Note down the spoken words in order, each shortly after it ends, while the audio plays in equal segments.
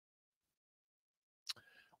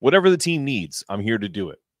Whatever the team needs, I'm here to do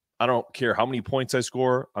it. I don't care how many points I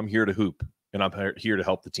score. I'm here to hoop, and I'm here to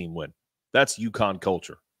help the team win. That's UConn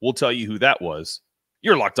culture. We'll tell you who that was.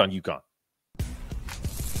 You're Locked On UConn.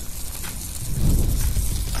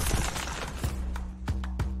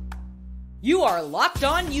 You are Locked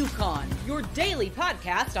On UConn, your daily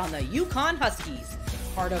podcast on the UConn Huskies,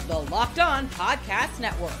 part of the Locked On Podcast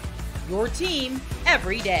Network, your team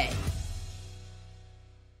every day.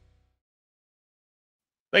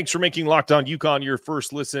 Thanks for making Locked On UConn your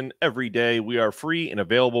first listen every day. We are free and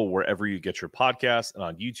available wherever you get your podcasts and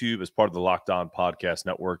on YouTube as part of the Locked On Podcast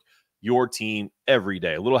Network, your team every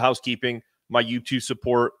day. A little housekeeping, my YouTube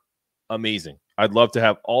support, amazing. I'd love to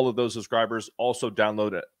have all of those subscribers also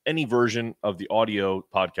download any version of the audio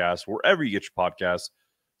podcast wherever you get your podcasts.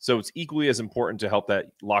 So it's equally as important to help that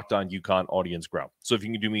Locked On UConn audience grow. So if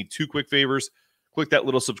you can do me two quick favors, click that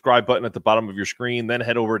little subscribe button at the bottom of your screen, then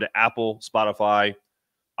head over to Apple, Spotify,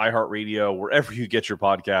 iHeartRadio, wherever you get your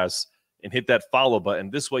podcasts, and hit that follow button.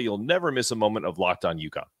 This way you'll never miss a moment of Locked On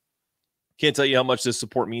UConn. Can't tell you how much this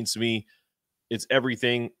support means to me. It's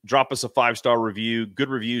everything. Drop us a 5-star review. Good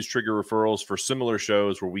reviews trigger referrals for similar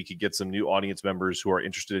shows where we could get some new audience members who are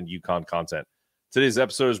interested in UConn content. Today's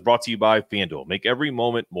episode is brought to you by FanDuel. Make every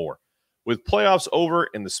moment more. With playoffs over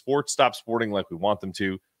and the sports stop sporting like we want them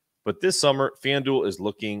to, but this summer, FanDuel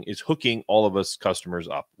is hooking all of us customers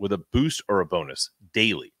up with a boost or a bonus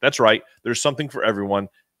daily. That's right. There's something for everyone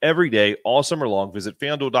every day, all summer long. Visit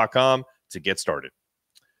FanDuel.com to get started.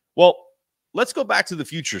 Well, let's go back to the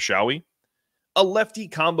future, shall we? A lefty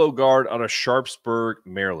combo guard out of Sharpsburg,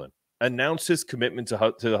 Maryland, announced his commitment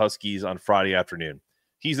to the Huskies on Friday afternoon.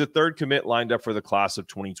 He's the third commit lined up for the class of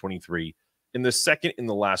 2023 and the second in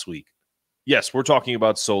the last week. Yes, we're talking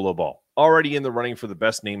about Solo Ball, already in the running for the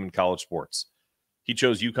best name in college sports. He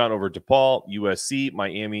chose UConn over DePaul, USC,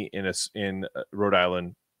 Miami, in Rhode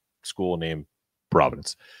Island school named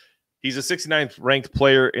Providence. He's a 69th ranked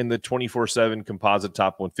player in the 24/7 composite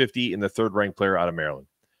top 150 and the third ranked player out of Maryland.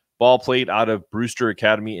 Ball played out of Brewster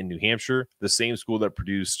Academy in New Hampshire, the same school that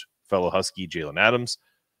produced fellow Husky Jalen Adams.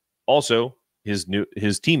 Also, his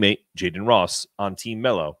teammate, Jaden Ross, on Team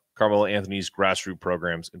Mello, Carmelo Anthony's grassroots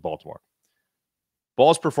programs in Baltimore.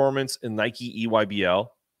 Ball's performance in Nike EYBL,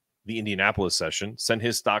 the Indianapolis session, sent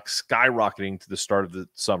his stock skyrocketing to the start of the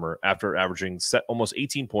summer after averaging almost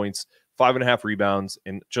 18 points, 5.5 rebounds,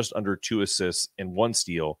 and just under 2 assists and 1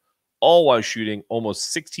 steal, all while shooting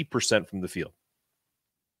almost 60% from the field.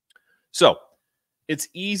 So, it's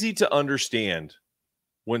easy to understand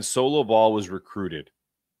when Solo Ball was recruited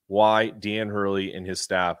why Dan Hurley and his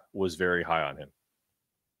staff was very high on him.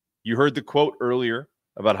 You heard the quote earlier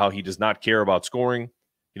about how he does not care about scoring.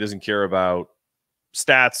 He doesn't care about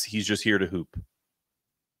stats. He's just here to hoop.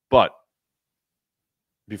 But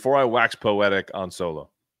before I wax poetic on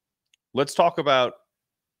Solo, let's talk about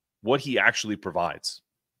what he actually provides.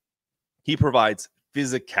 He provides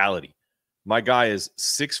physicality. My guy is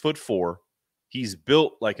 6'4". He's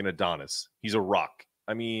built like an Adonis. He's a rock.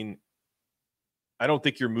 I mean, I don't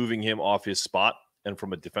think you're moving him off his spot. And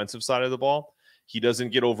from a defensive side of the ball, he doesn't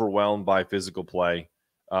get overwhelmed by physical play.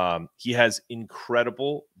 He has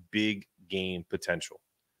incredible big game potential.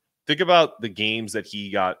 Think about the games that he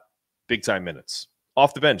got big time minutes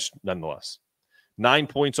off the bench, nonetheless. 9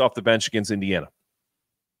 points off the bench against Indiana.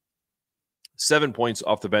 7 points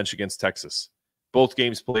off the bench against Texas. Both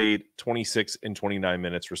games played 26 and 29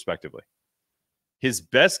 minutes, respectively. His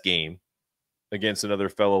best game against another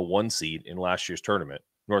fellow 1 seed in last year's tournament,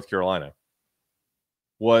 North Carolina,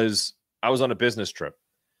 I was on a business trip,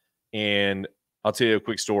 and I'll tell you a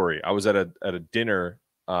quick story. I was at a dinner,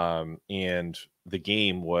 and the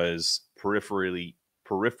game was peripherally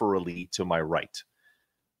to my right,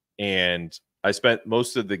 and I spent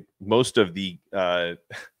most of the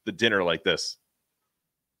the dinner like this.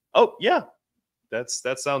 Oh yeah, that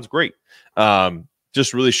sounds great.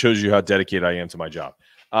 Just really shows you how dedicated I am to my job.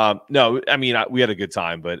 No, I mean we had a good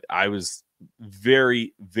time, but I was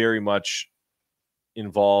very, very much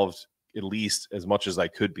involved, at least as much as I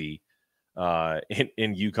could be,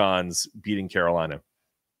 in UConn's beating Carolina.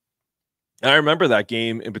 And I remember that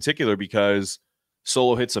game in particular because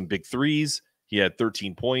Solo hit some big threes. He had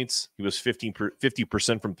 13 points. He was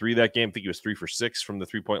 50% from three that game. I think he was 3 for 6 from the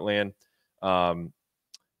three-point land.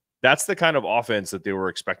 That's the kind of offense that they were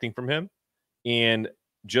expecting from him. And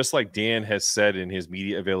just like Dan has said in his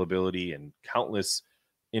media availability and countless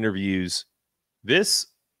interviews, this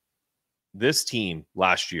team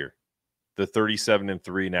last year, the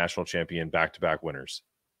 37-3 national champion back-to-back winners,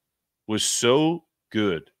 was so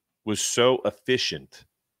good, was so efficient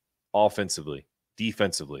offensively,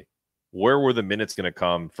 defensively. Where were the minutes going to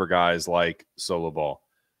come for guys like Solo Ball?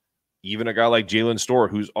 even a guy like Jalen Storr,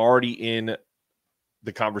 who's already in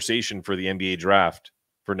the conversation for the NBA draft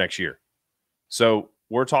for next year. So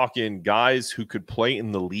we're talking guys who could play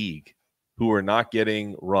in the league who are not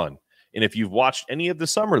getting run. And if you've watched any of the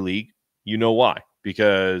summer league, you know why.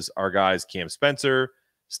 Because our guys, Cam Spencer,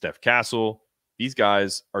 Steph Castle, these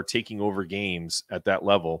guys are taking over games at that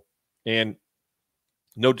level. And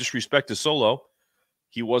no disrespect to Solo,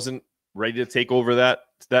 he wasn't ready to take over that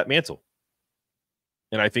mantle.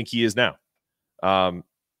 And I think he is now. I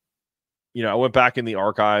went back in the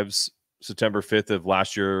archives September 5th of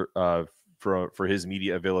last year for his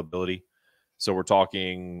media availability. So we're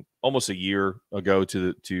talking almost a year ago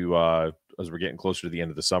to as we're getting closer to the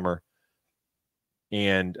end of the summer.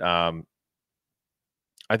 And I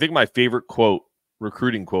think my favorite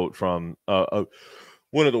recruiting quote from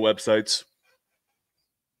one of the websites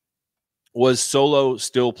was Solo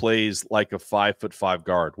still plays like a 5'5"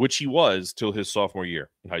 guard, which he was till his sophomore year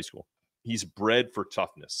in high school. He's bred for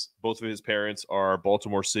toughness. Both of his parents are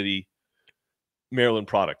Baltimore City, Maryland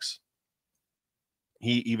products.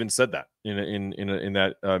 He even said that in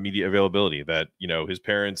that media availability that, his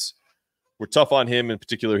parents were tough on him, in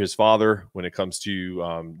particular his father, when it comes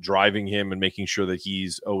to driving him and making sure that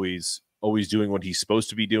he's always doing what he's supposed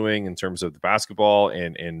to be doing in terms of the basketball.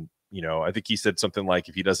 And I think he said something like,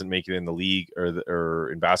 if he doesn't make it in the league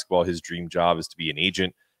or in basketball, his dream job is to be an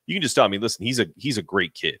agent. You can just tell me, listen, he's a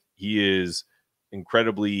great kid. He is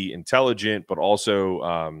incredibly intelligent, but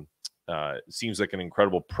also seems like an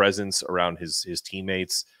incredible presence around his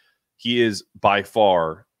teammates. He is by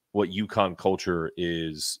far what UConn culture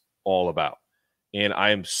is all about. And I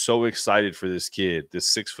am so excited for this kid,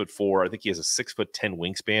 this 6'4". I think he has a 6'10"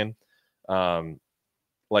 wingspan.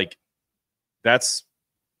 That's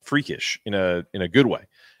freakish in a good way.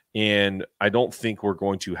 And I don't think we're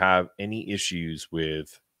going to have any issues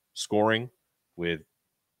with scoring, with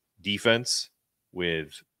defense,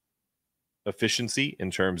 with efficiency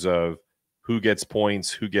in terms of who gets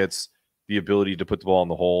points, who gets the ability to put the ball in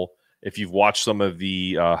the hole. If you've watched some of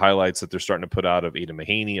the highlights that they're starting to put out of Aiden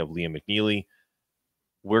Mahaney, of Liam McNeely,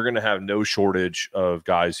 we're going to have no shortage of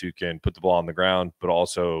guys who can put the ball on the ground, but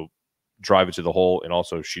also drive it to the hole and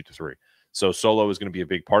also shoot the three. So Solo is going to be a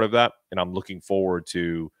big part of that, and I'm looking forward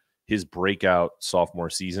to his breakout sophomore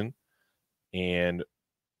season. And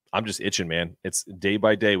I'm just itching, man. It's day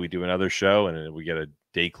by day. We do another show, and we get a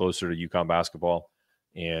day closer to UConn basketball,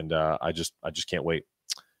 and I just can't wait.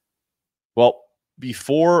 Well,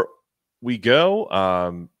 before we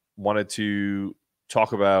go, wanted to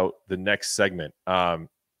talk about the next segment.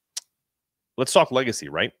 Let's talk legacy,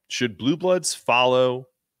 right? Should Blue Bloods follow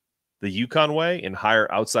the UConn way and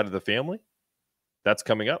hire outside of the family? That's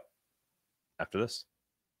coming up after this.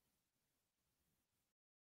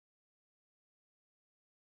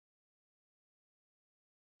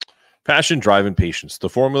 Passion, drive, and patience. The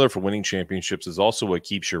formula for winning championships is also what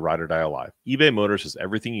keeps your ride or die alive. eBay Motors has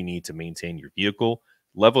everything you need to maintain your vehicle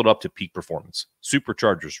leveled up to peak performance.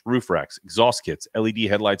 Superchargers, roof racks, exhaust kits, LED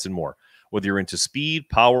headlights, and more. Whether you're into speed,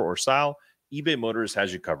 power, or style, eBay Motors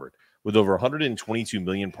has you covered. With over 122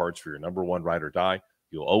 million parts for your number one ride or die,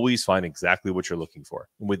 you'll always find exactly what you're looking for.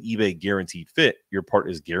 And with eBay Guaranteed Fit, your part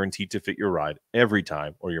is guaranteed to fit your ride every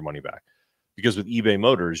time or your money back. Because with eBay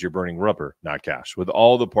Motors, you're burning rubber, not cash. With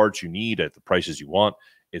all the parts you need at the prices you want,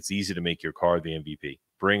 it's easy to make your car the MVP.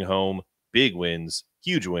 Bring home big wins,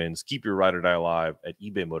 huge wins. Keep your ride or die alive at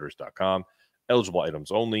ebaymotors.com. Eligible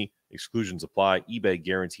items only. Exclusions apply. eBay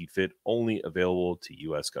Guaranteed Fit only available to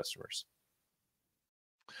U.S. customers.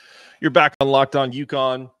 You're back on Locked On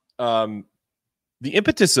UConn. The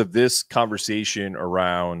impetus of this conversation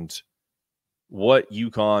around what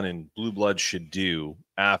UConn and Blue Bloods should do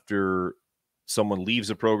after someone leaves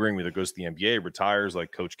a program, either goes to the NBA, retires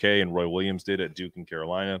like Coach K and Roy Williams did at Duke and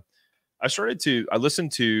Carolina. I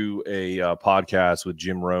listened to a podcast with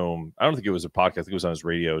Jim Rome. I don't think it was a podcast. I think it was on his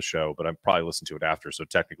radio show, but I probably listened to it after. So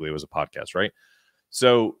technically it was a podcast, right?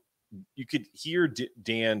 So you could hear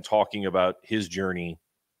Dan talking about his journey.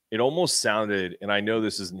 It almost sounded, and I know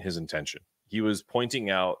this isn't his intention, he was pointing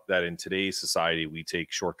out that in today's society, we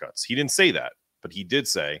take shortcuts. He didn't say that, but he did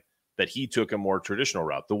say that he took a more traditional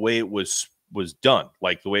route, the way it was done,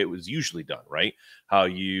 like the way it was usually done, right? How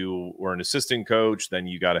you were an assistant coach, then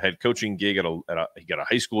you got a head coaching gig he got a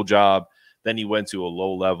high school job, then he went to a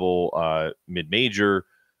low-level mid-major,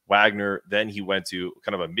 Wagner, then he went to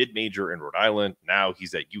kind of a mid-major in Rhode Island. Now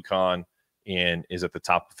he's at UConn and is at the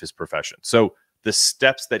top of his profession. So the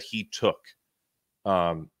steps that he took,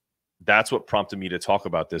 that's what prompted me to talk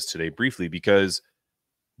about this today briefly, because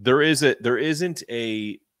there isn't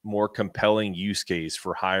a more compelling use case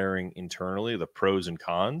for hiring internally, the pros and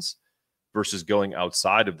cons, versus going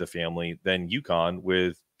outside of the family than UConn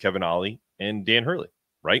with Kevin Ollie and Dan Hurley,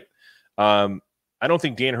 right? I don't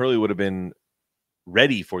think Dan Hurley would have been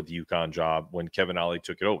ready for the UConn job when Kevin Ollie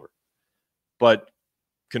took it over. But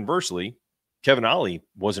conversely, Kevin Ollie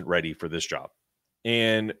wasn't ready for this job.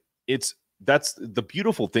 And that's the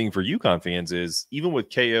beautiful thing for UConn fans is even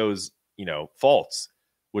with KO's, faults,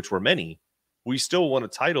 which were many, we still won a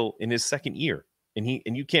title in his second year. And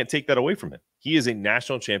you can't take that away from him. He is a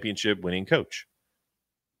national championship winning coach,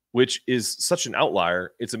 which is such an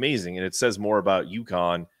outlier. It's amazing. And it says more about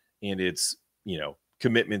UConn and its,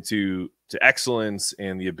 commitment to excellence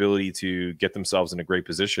and the ability to get themselves in a great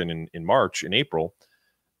position in March and April.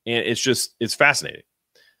 And it's fascinating.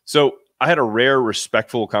 So I had a rare,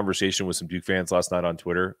 respectful conversation with some Duke fans last night on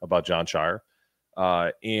Twitter about Jon Scheyer.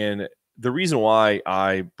 And the reason why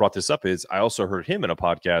I brought this up is I also heard him in a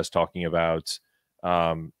podcast talking about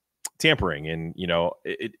tampering. And,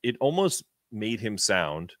 it almost made him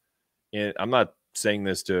sound, and I'm not saying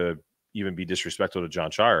this to even be disrespectful to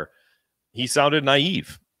Jon Scheyer, he sounded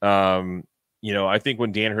naive. I think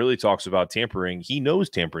when Dan Hurley talks about tampering, he knows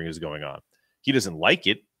tampering is going on. He doesn't like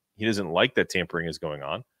it. He doesn't like that tampering is going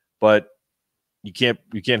on, but you can't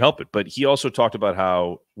help it. But he also talked about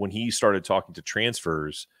how when he started talking to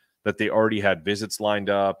transfers, that they already had visits lined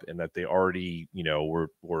up and that they already,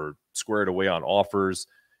 were squared away on offers.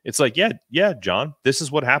 It's like, yeah, John, this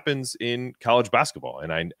is what happens in college basketball.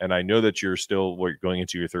 And I know that you're still going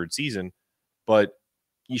into your third season, but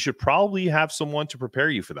you should probably have someone to prepare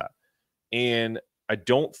you for that. And I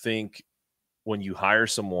don't think when you hire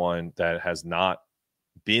someone that has not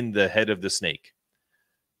been the head of the snake,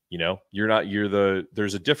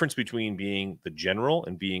 there's a difference between being the general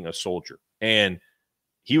and being a soldier. And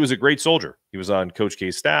he was a great soldier. He was on Coach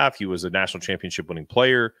K's staff. He was a national championship winning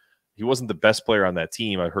player. He wasn't the best player on that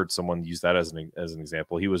team. I heard someone use that as an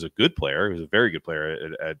example. He was a good player. He was a very good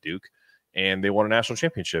player at Duke, and they won a national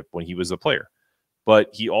championship when he was a player. But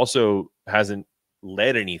he also hasn't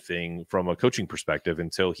led anything from a coaching perspective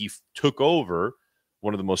until he took over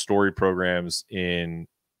one of the most storied programs in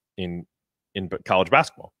college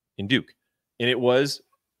basketball in Duke. And it was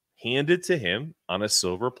handed to him on a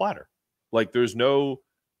silver platter. Like there's no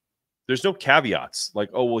caveats.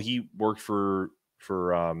 Like, oh, well, he worked for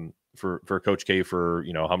Coach K for,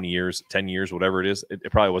 how many years, 10 years, whatever it is.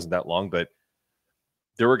 It probably wasn't that long, but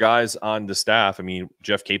there were guys on the staff. I mean,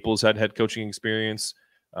 Jeff Capel's had head coaching experience.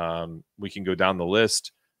 We can go down the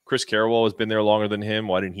list. Chris Carrawell has been there longer than him.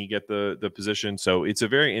 Why didn't he get the position? So it's a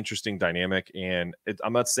very interesting dynamic. And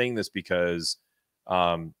I'm not saying this because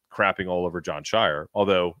crapping all over Jon Scheyer,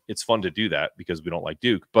 although it's fun to do that because we don't like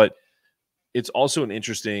Duke. But it's also an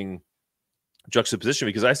interesting juxtaposition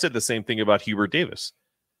because I said the same thing about Hubert Davis.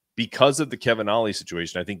 Because of the Kevin Ollie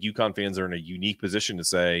situation, I think UConn fans are in a unique position to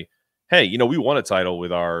say, hey, we won a title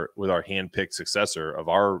with our hand-picked successor of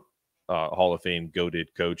our Hall of Fame goated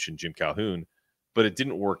coach and Jim Calhoun, but it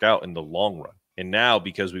didn't work out in the long run. And now,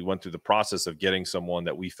 because we went through the process of getting someone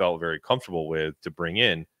that we felt very comfortable with to bring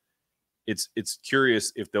in, it's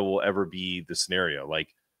curious if there will ever be the scenario.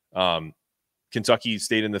 Like Kentucky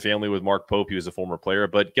stayed in the family with Mark Pope. He was a former player,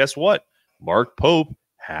 but guess what? Mark Pope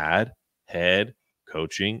had head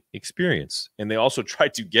coaching experience. And they also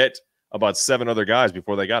tried to get about 7 other guys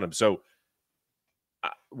before they got him. So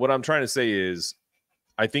what I'm trying to say is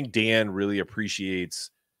I think Dan really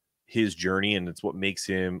appreciates his journey, and it's what makes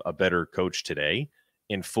him a better coach today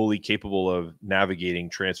and fully capable of navigating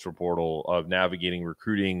transfer portal, of navigating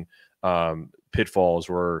recruiting pitfalls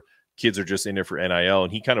where kids are just in it for NIL,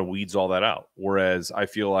 and he kind of weeds all that out. Whereas I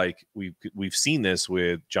feel like we've seen this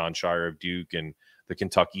with Jon Scheyer of Duke and the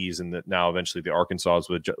Kentuckys and now eventually the Arkansas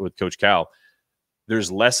with Coach Cal.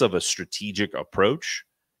 There's less of a strategic approach,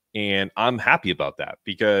 and I'm happy about that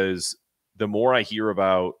because the more I hear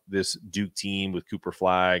about this Duke team with Cooper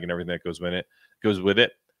Flagg and everything that goes with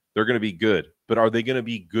it, they're going to be good. But are they going to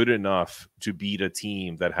be good enough to beat a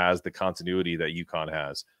team that has the continuity that UConn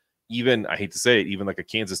has? Even, I hate to say it, even like a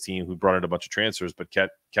Kansas team who brought in a bunch of transfers, but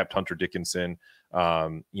kept Hunter Dickinson,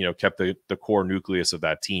 kept the core nucleus of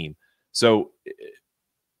that team. So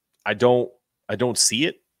I don't see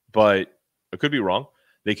it, but I could be wrong.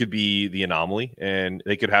 They could be the anomaly, and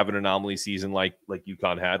they could have an anomaly season like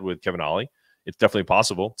UConn had with Kevin Ollie. It's definitely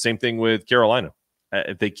possible. Same thing with Carolina.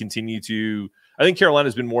 If they continue to, I think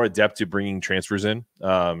Carolina's been more adept to bringing transfers in.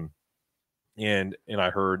 And I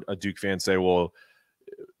heard a Duke fan say, well,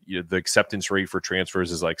 the acceptance rate for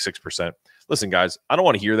transfers is like 6%. Listen, guys, I don't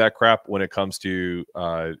want to hear that crap when it comes to,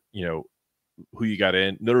 who you got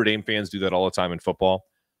in. Notre Dame fans do that all the time in football.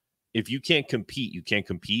 If you can't compete, you can't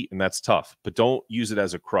compete, and that's tough. But don't use it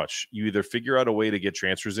as a crutch. You either figure out a way to get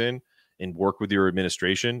transfers in and work with your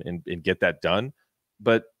administration and get that done.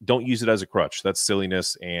 But don't use it as a crutch. That's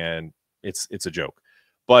silliness, and it's a joke.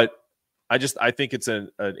 But I think it's an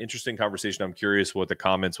interesting conversation. I'm curious what the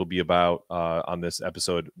comments will be about on this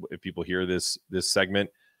episode if people hear this segment.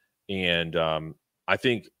 And I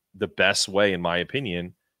think the best way, in my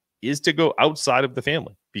opinion, is to go outside of the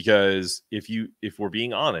family, because if we're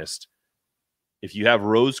being honest, if you have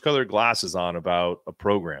rose-colored glasses on about a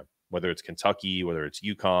program, whether it's Kentucky, whether it's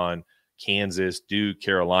UConn, Kansas, Duke,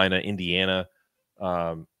 Carolina, Indiana,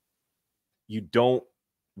 you don't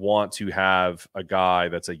want to have a guy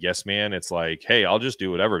that's a yes man. It's like, hey, I'll just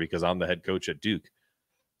do whatever because I'm the head coach at Duke.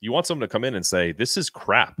 You want someone to come in and say, this is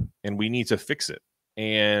crap and we need to fix it.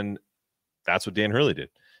 And that's what Dan Hurley did.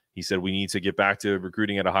 He said, we need to get back to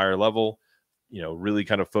recruiting at a higher level, really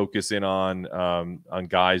kind of focus in on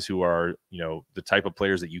guys who are, the type of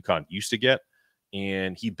players that UConn used to get.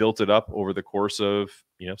 And he built it up over the course of,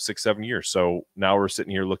 6-7 years. So now we're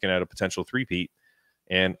sitting here looking at a potential three-peat.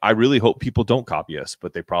 And I really hope people don't copy us,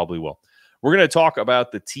 but they probably will. We're going to talk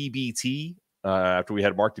about the TBT after we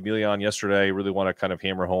had Mark D'Amelia on yesterday. Really want to kind of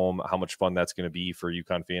hammer home how much fun that's going to be for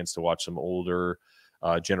UConn fans to watch some older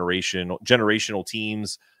generational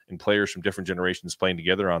teams and players from different generations playing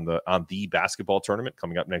together on the basketball tournament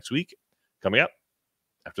coming up next week. Coming up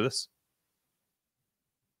after this.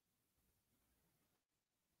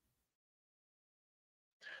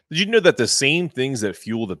 Did you know that the same things that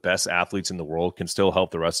fuel the best athletes in the world can still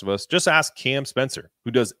help the rest of us? Just ask Cam Spencer,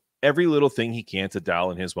 who does every little thing he can to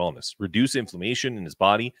dial in his wellness, reduce inflammation in his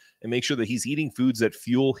body, and make sure that he's eating foods that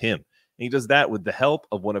fuel him. And he does that with the help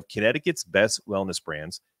of one of Connecticut's best wellness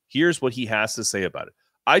brands. Here's what he has to say about it.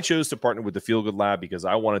 I chose to partner with the Feel Good Lab because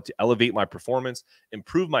I wanted to elevate my performance,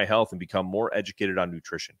 improve my health, and become more educated on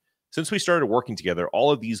nutrition. Since we started working together,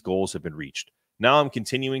 all of these goals have been reached. Now I'm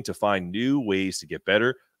continuing to find new ways to get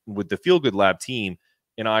better with the Feel Good Lab team,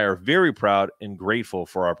 and I are very proud and grateful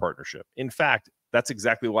for our partnership. In fact, that's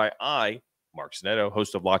exactly why I, Mark Sinetto,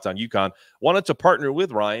 host of Locked On UConn, wanted to partner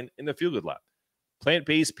with Ryan in the Feel Good Lab.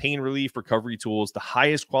 Plant-based pain relief recovery tools, the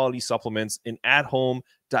highest quality supplements, an at-home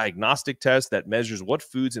diagnostic test that measures what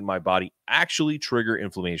foods in my body actually trigger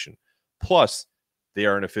inflammation. Plus, they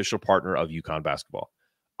are an official partner of UConn basketball.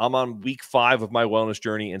 I'm on week 5 of my wellness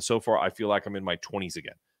journey, and so far I feel like I'm in my 20s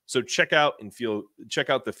again. So check out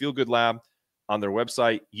the Feel Good Lab on their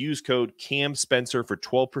website. Use code CAMSpencer for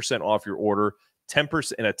 12% off your order.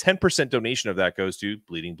 10% and a 10% donation of that goes to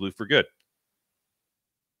Bleeding Blue for Good.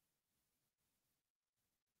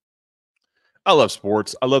 I love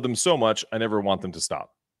sports. I love them so much. I never want them to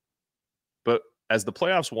stop. But as the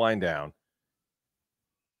playoffs wind down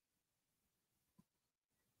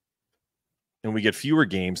and we get fewer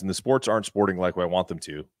games and the sports aren't sporting like I want them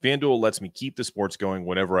to, FanDuel lets me keep the sports going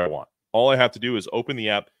whenever I want. All I have to do is open the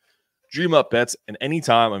app, dream up bets, and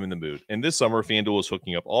anytime I'm in the mood. And this summer, FanDuel is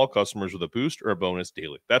hooking up all customers with a boost or a bonus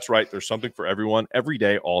daily. That's right. There's something for everyone every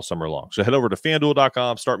day, all summer long. So head over to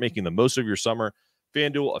FanDuel.com, start making the most of your summer.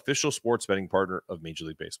 FanDuel, official sports betting partner of Major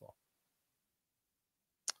League Baseball.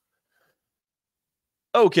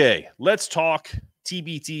 Okay, let's talk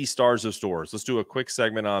TBT Stars of Stores. Let's do a quick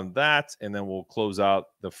segment on that, and then we'll close out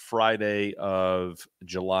the Friday of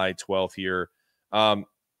July 12th here.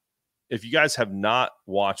 If you guys have not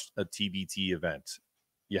watched a TBT event,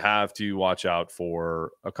 you have to watch out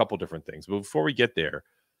for a couple different things. But before we get there,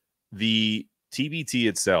 the TBT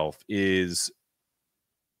itself is,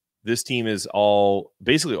 this team is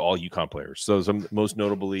basically all UConn players. So most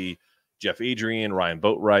notably Jeff Adrian, Ryan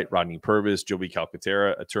Boatwright, Rodney Purvis, Joey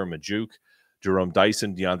Calcaterra, Atur Majuk, Jerome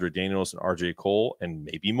Dyson, DeAndre Daniels, and RJ Cole, and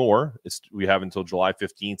maybe more. We have until July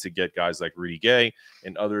 15th to get guys like Rudy Gay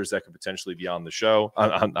and others that could potentially be on the show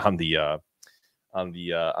on the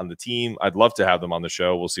team. I'd love to have them on the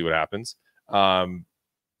show. We'll see what happens. But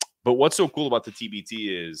what's so cool about the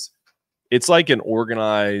TBT is it's like an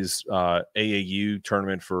organized AAU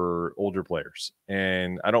tournament for older players.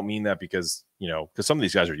 And I don't mean that because some of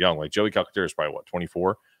these guys are young. Like Joey Calcaterra is probably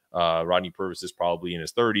 24. Rodney Purvis is probably in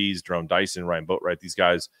his 30s. Jerome Dyson, Ryan Boatwright, these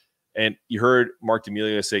guys. And you heard Mark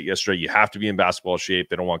D'Amelia say yesterday, you have to be in basketball shape.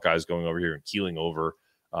 They don't want guys going over here and keeling over.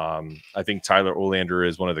 I think Tyler Olander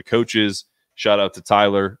is one of the coaches. Shout out to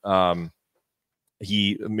Tyler.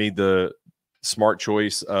 He made the smart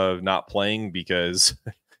choice of not playing because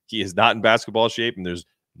he is not in basketball shape, and there's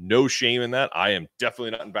no shame in that. I am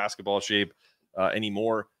definitely not in basketball shape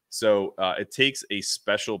anymore. So it takes a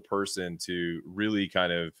special person to really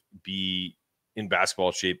kind of be in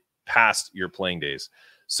basketball shape past your playing days.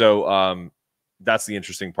 So that's the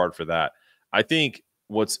interesting part for that. I think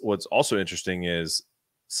what's also interesting is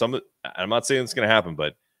I'm not saying it's going to happen,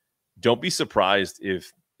 but don't be surprised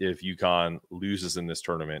if if UConn loses in this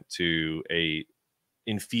tournament to a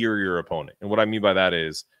inferior opponent. And what I mean by that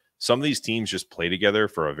is some of these teams just play together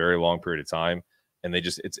for a very long period of time, and they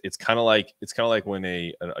just it's kind of like when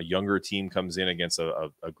a younger team comes in against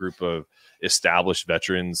a group of established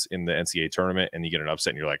veterans in the NCAA tournament, and you get an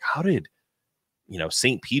upset, and you're like, how did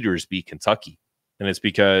St. Peter's beat Kentucky? And it's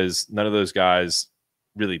because none of those guys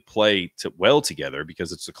really play well together,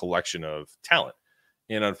 because it's a collection of talent.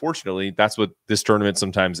 And unfortunately, that's what this tournament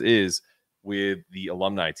sometimes is with the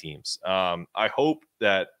alumni teams. I hope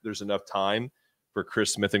that there's enough time for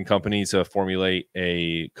Chris Smith and company to formulate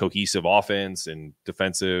a cohesive offense and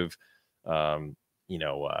defensive,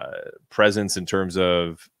 presence in terms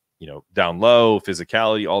of, down low,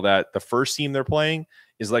 physicality, all that. The first team they're playing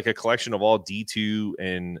is like a collection of all D2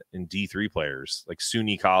 and D3 players, like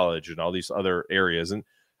SUNY College and all these other areas. And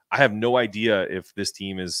I have no idea if this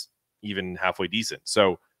team is even halfway decent.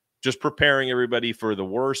 So just preparing everybody for the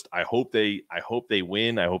worst. I hope they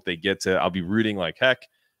win. I hope they get to, I'll be rooting like heck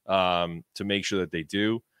to make sure that they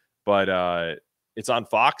do. But it's on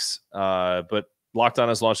Fox. But Locked On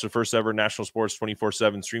has launched the first ever national sports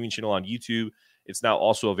 24/7 streaming channel on YouTube. It's now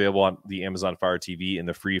also available on the Amazon Fire TV and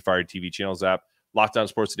the free Fire TV channels app. Locked On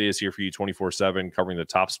Sports Today is here for you 24/7, covering the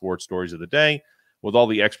top sports stories of the day with all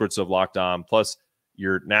the experts of Locked On, plus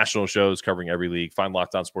your national shows covering every league. Find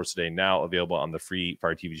Locked On Sports Today now available on the free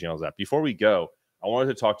Fire TV channels app. Before we go, I wanted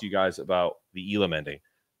to talk to you guys about the Elam ending.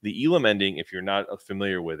 The Elam ending, if you're not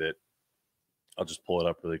familiar with it, I'll just pull it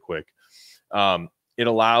up really quick. It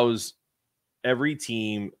allows every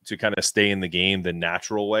team to kind of stay in the game the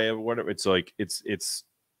natural way of whatever. It's like it's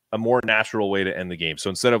a more natural way to end the game. So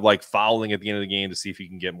instead of like fouling at the end of the game to see if you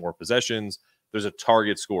can get more possessions, there's a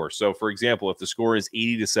target score. So for example, if the score is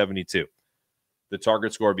 80-72, the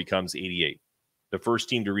target score becomes 88. The first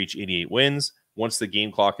team to reach 88 wins. Once the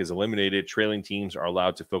game clock is eliminated, trailing teams are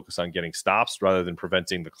allowed to focus on getting stops rather than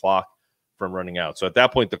preventing the clock from running out. So at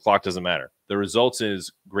that point, the clock doesn't matter. The results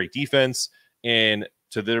is great defense and,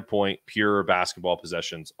 to their point, pure basketball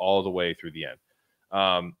possessions all the way through the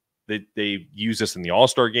end. They've used this in the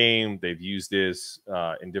All-Star game. They've used this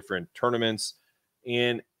in different tournaments.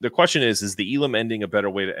 And the question is the Elam ending a better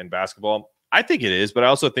way to end basketball? I think it is, but I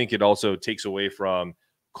also think it also takes away from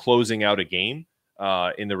closing out a game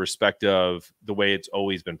in the respect of the way it's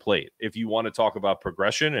always been played. If you want to talk about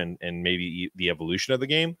progression and maybe the evolution of the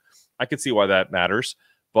game, I could see why that matters.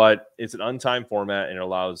 But it's an untimed format, and it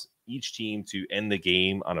allows each team to end the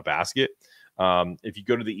game on a basket. If you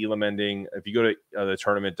go to the Elam ending, if you go to the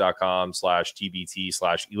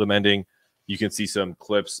tournament.com/TBT/Elam ending, you can see some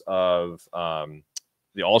clips of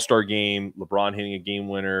the All-Star game, LeBron hitting a game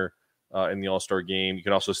winner in the All-Star game. You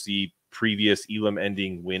can also see previous Elam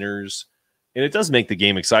ending winners. And it does make the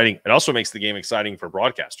game exciting. It also makes the game exciting for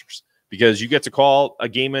broadcasters because you get to call a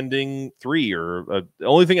game ending three, or the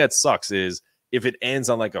only thing that sucks is if it ends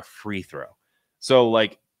on like a free throw. So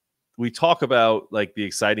like we talk about like the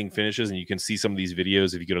exciting finishes, and you can see some of these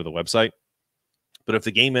videos if you go to the website. But if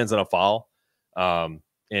the game ends on a foul, and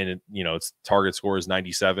its target score is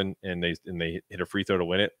 97, and they hit a free throw to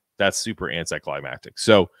win it, that's super anticlimactic.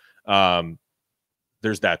 So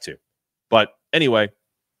there's that too. But anyway,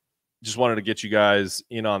 just wanted to get you guys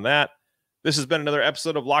in on that. This has been another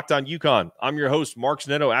episode of Locked On UConn. I'm your host, Mark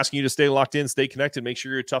Zanetto, asking you to stay locked in, stay connected, make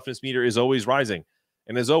sure your toughness meter is always rising.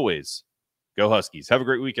 And as always, go Huskies. Have a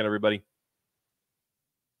great weekend, everybody.